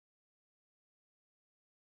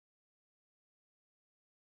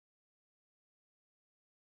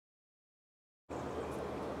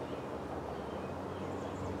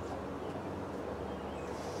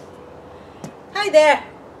Hi there!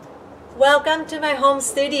 Welcome to my home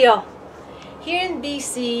studio here in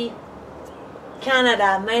BC,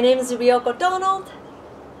 Canada. My name is Ryoko Donald.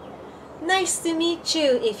 Nice to meet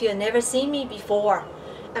you if you've never seen me before.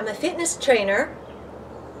 I'm a fitness trainer,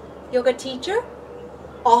 yoga teacher,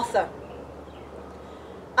 author.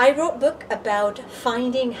 I wrote a book about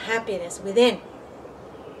finding happiness within.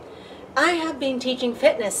 I have been teaching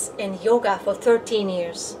fitness and yoga for 13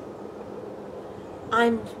 years.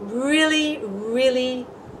 I'm really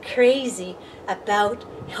crazy about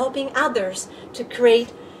helping others to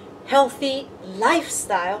create healthy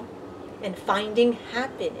lifestyle and finding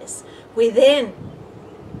happiness within.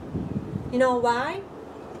 You know why?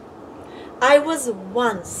 I was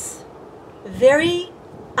once very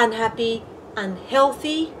unhappy,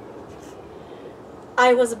 unhealthy.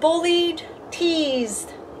 I was bullied,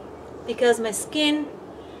 teased because my skin,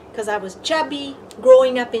 because I was chubby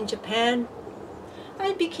growing up in Japan.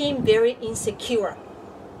 I became very insecure.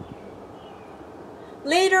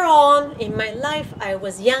 Later on in my life, I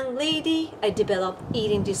was a young lady. I developed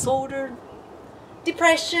eating disorder,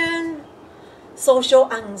 depression,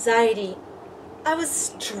 social anxiety. I was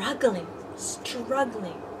struggling.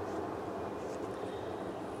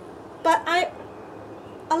 But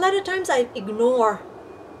a lot of times I ignore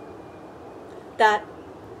that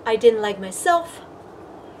I didn't like myself.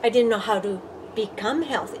 I didn't know how to become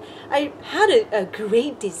healthy. I had a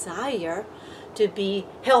great desire to be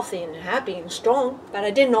healthy and happy and strong, but I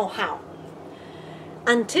didn't know how.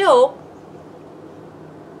 Until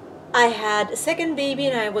I had a second baby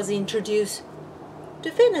and I was introduced to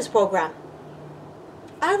fitness program.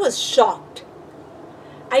 I was shocked.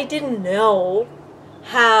 I didn't know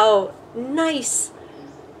how nice,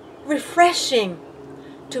 refreshing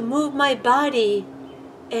to move my body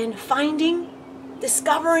and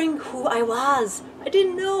discovering who I was. I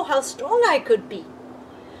didn't know how strong I could be.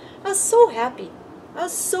 I was so happy.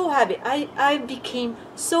 I became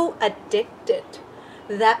so addicted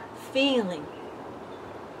to that feeling.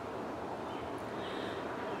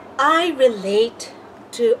 I relate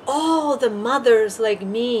to all the mothers like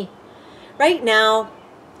me. Right now,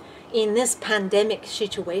 in this pandemic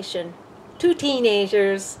situation, 2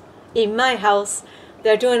 teenagers in my house,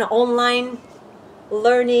 they're doing online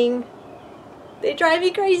learning. They drive me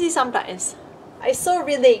crazy sometimes. I so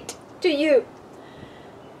relate to you.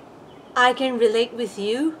 I can relate with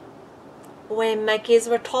you. When my kids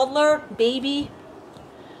were toddler, baby,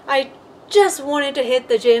 I just wanted to hit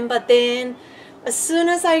the gym, but then as soon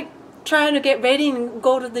as I try to get ready and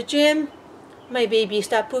go to the gym, my baby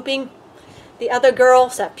stopped pooping. The other girl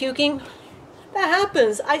stopped puking. That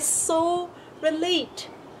happens. I so relate.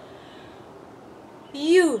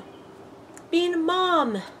 You, being a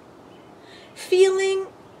mom, feeling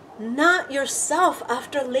not yourself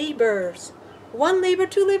after labors. 1 labor,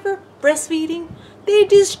 2 labor, breastfeeding, they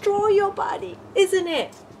destroy your body, isn't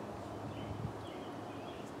it?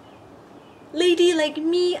 Lady like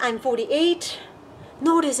me, I'm 48,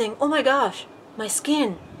 noticing, oh my gosh, my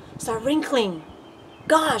skin start wrinkling.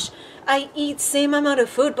 Gosh, I eat same amount of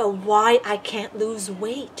food, but why I can't lose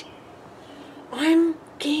weight? I'm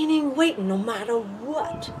gaining weight no matter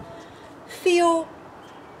what. Feel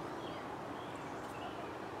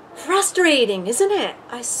frustrating, isn't it?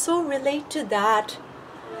 I so relate to that.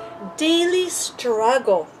 Daily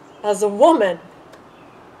struggle as a woman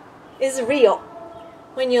is real.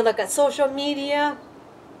 When you look at social media,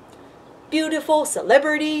 beautiful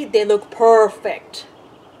celebrity, they look perfect.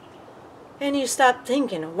 And you start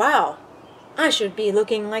thinking, wow, I should be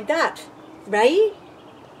looking like that, right?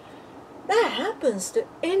 That happens to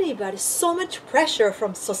anybody. So much pressure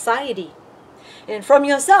from society. And from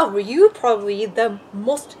yourself, you probably the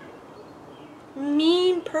most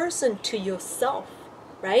mean person to yourself,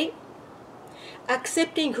 right?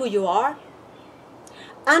 Accepting who you are,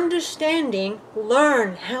 understanding,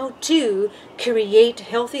 learn how to create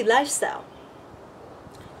healthy lifestyle,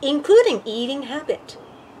 including eating habit,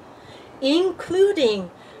 including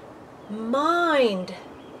mind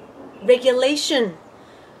regulation,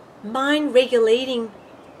 mind regulating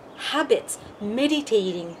habits,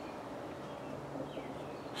 meditating,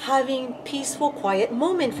 having peaceful, quiet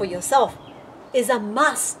moment for yourself is a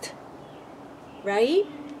must, right?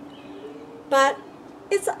 But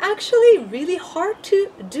it's actually really hard to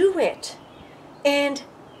do it. And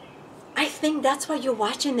I think that's why you're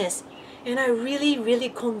watching this. And I really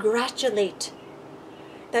congratulate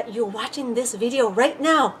that you're watching this video right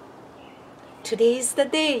now. Today's the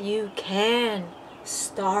day you can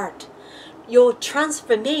start your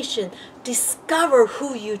transformation, discover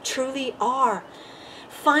who you truly are,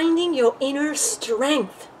 finding your inner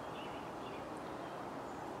strength.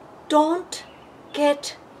 Don't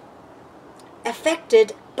get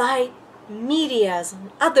affected by medias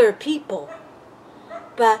and other people,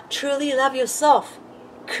 but truly love yourself.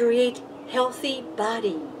 Create healthy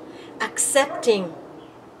body, accepting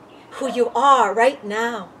who you are right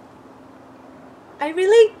now. I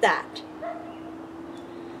relate that.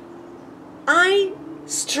 I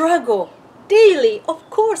struggle daily. Of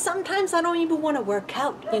course, sometimes I don't even want to work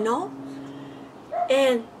out,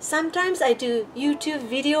 And sometimes I do YouTube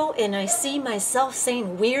video and I see myself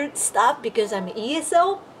saying weird stuff because I'm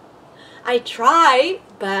ESO. I try,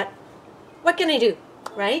 but what can I do,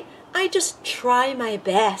 right? I just try my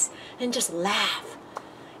best and just laugh.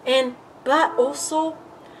 But also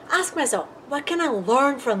ask myself, what can I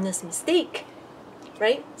learn from this mistake?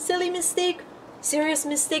 Right? Silly mistake, serious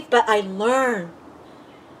mistake, but I learn.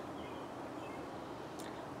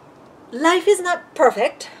 Life is not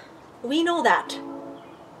perfect. We know that.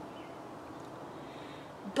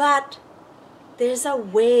 But there's a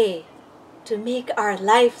way to make our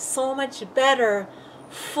life so much better,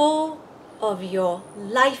 full of your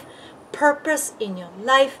life purpose in your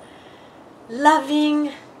life,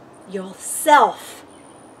 loving yourself,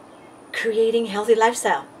 creating healthy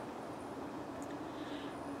lifestyle.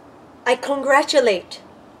 I congratulate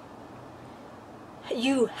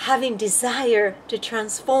you having desire to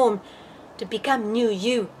transform, to become new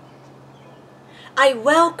you. I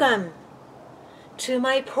welcome to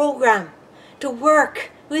my program to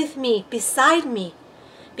work with me, beside me,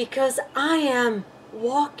 because I am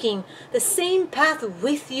walking the same path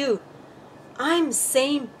with you. I'm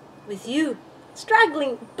same with you,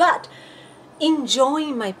 struggling but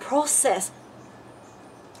enjoying my process,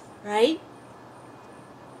 right?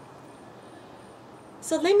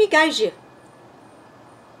 So let me guide you.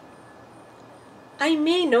 I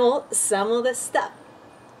may know some of the stuff.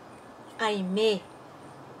 I may.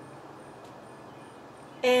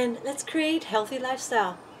 And let's create healthy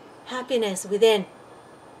lifestyle, happiness within.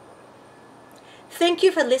 Thank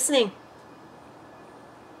you for listening.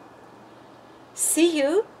 See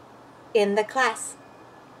you in the class.